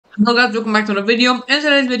Hello guys, welcome back to the video. In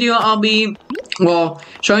today's video, I'll be,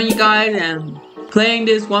 showing you guys and playing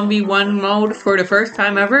this 1v1 mode for the first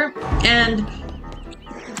time ever. And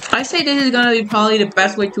I say this is gonna be probably the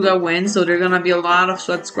best way to get wins, so there's gonna be a lot of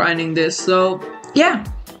sweats grinding this. So, yeah.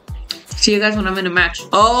 See you guys when I'm in the match.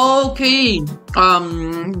 Okay.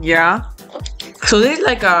 Yeah. So this is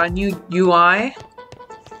like a new UI.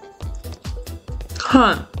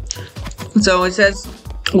 Huh. So it says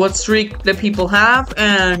what streak the people have,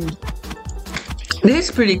 and this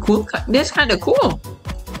is pretty cool. This is kind of cool.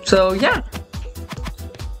 So yeah.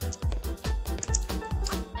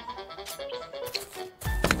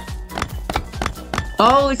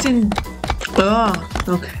 Oh, it's in. Oh,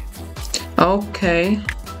 okay. Okay.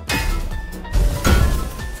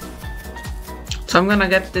 So I'm gonna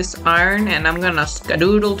get this iron and I'm gonna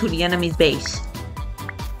skedoodle to the enemy's base.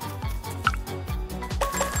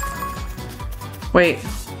 Wait.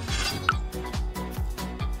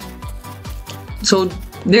 So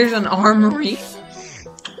there's an armory,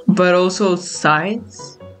 but also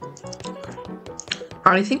sides.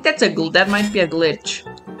 I think that's that might be a glitch.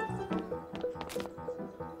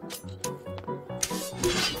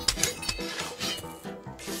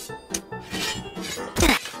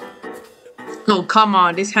 Oh, come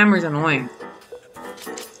on, this hammer's annoying.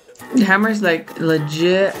 The hammer's like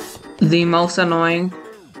legit the most annoying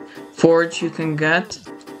forge you can get.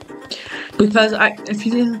 Because I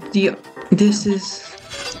feel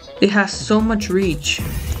it has so much reach.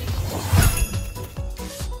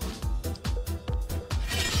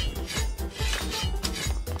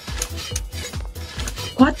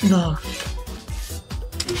 What the?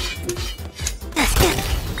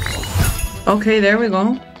 Okay, there we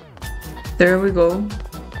go. There we go.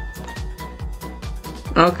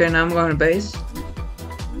 Okay, now I'm going to base.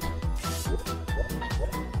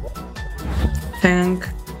 Thank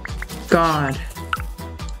God.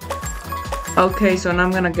 Okay, so now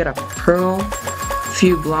I'm gonna get a pearl,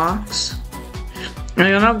 few blocks.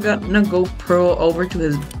 And I'm gonna go pearl over to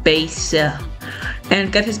his base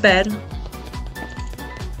and get his bed.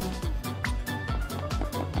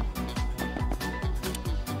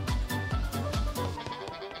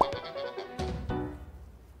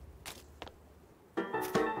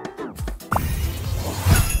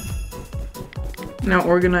 Now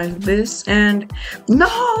organize this and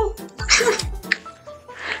no!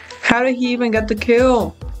 How did he even get the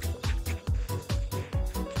kill?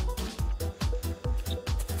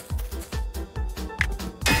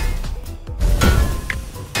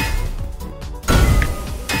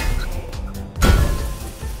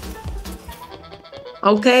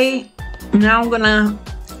 Okay, now I'm gonna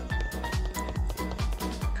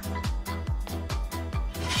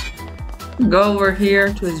go over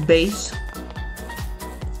here to his base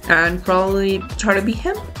and probably try to beat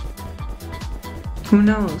him. Who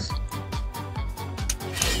knows?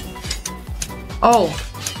 Oh.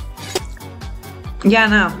 Yeah,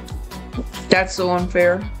 no. That's so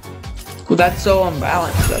unfair. Well, that's so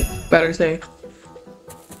unbalanced, I better say.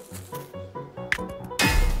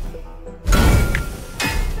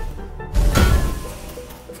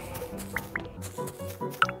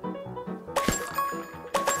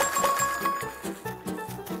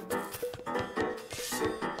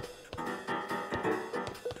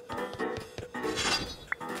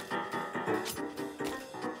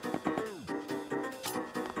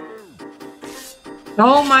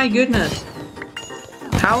 Oh my goodness!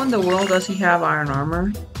 How in the world does he have iron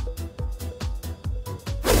armor?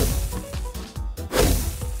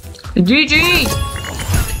 GG!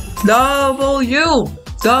 W!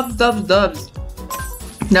 Dubs, dubs, dubs.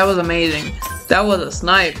 That was amazing. That was a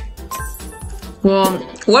snipe. Well,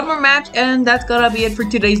 one more match and that's gonna be it for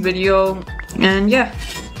today's video. And yeah,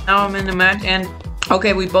 now I'm in the match and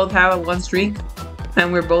okay, we both have a one streak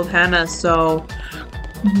and we're both Hannah, so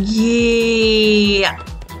yeah.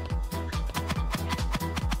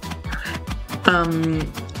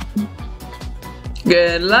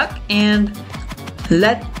 Good luck and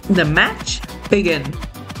let the match begin.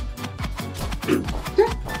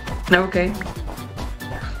 Okay.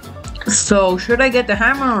 So should I get the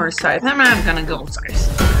hammer or scythe? I'm gonna go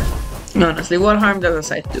scythe. Honestly, what harm does a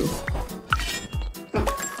scythe do?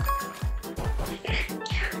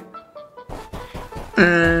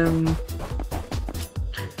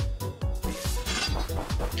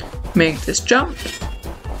 Make this jump.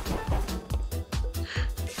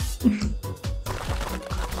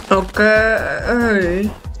 Okay.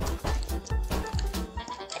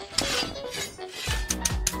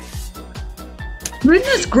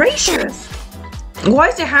 Goodness gracious! Why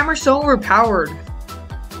is the hammer so overpowered?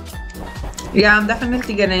 Yeah, I'm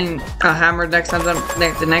definitely getting a hammer the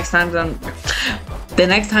next time I'm the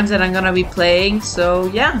next times that I'm gonna be playing. So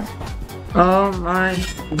yeah. Oh my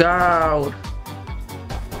god.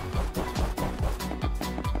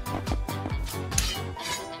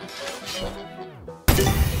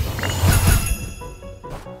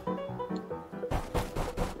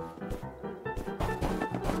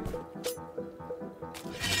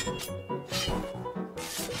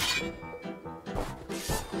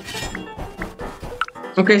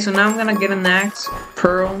 Okay, so now I'm gonna get an axe,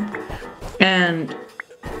 pearl, and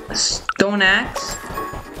a stone axe.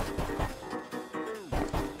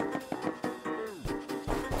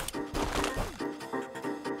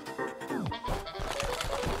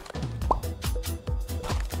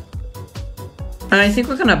 And I think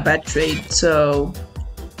we're gonna bet trade, so...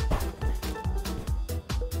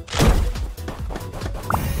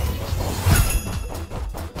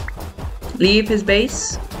 leave his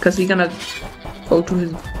base, because he's gonna go to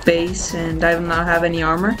his base and I do not have any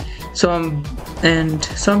armor. So I'm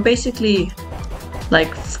basically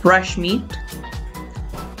like fresh meat.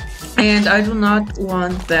 And I do not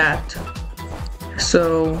want that.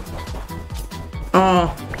 So...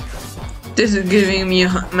 oh, this is giving me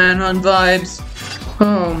manhunt vibes.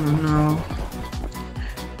 Oh no.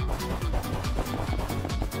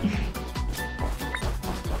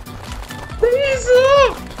 Please!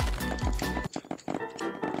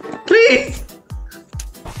 Please!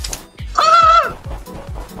 Ah!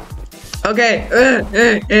 Okay.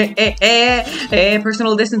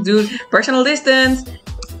 Personal distance, dude. Personal distance.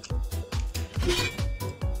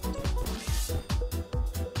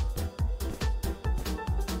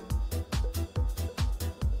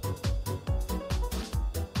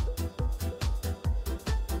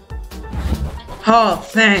 Oh,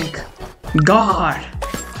 thank God.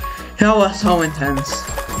 That was so intense.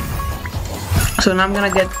 So now I'm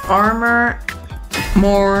gonna get armor,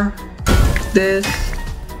 more, this.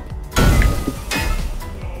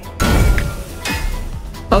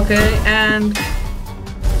 Okay, and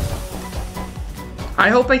I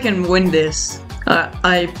hope I can win this.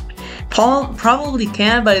 I probably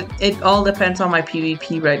can, but it all depends on my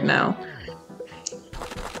PvP right now.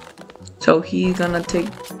 So he's gonna take,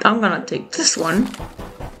 I'm gonna take this one.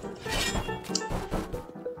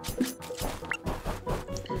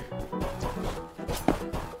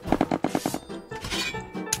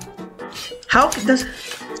 How does...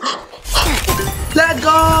 let's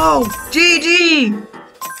go! GG!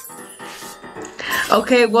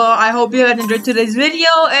 Okay, well, I hope you guys enjoyed today's video,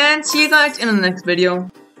 and see you guys in the next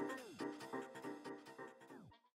video.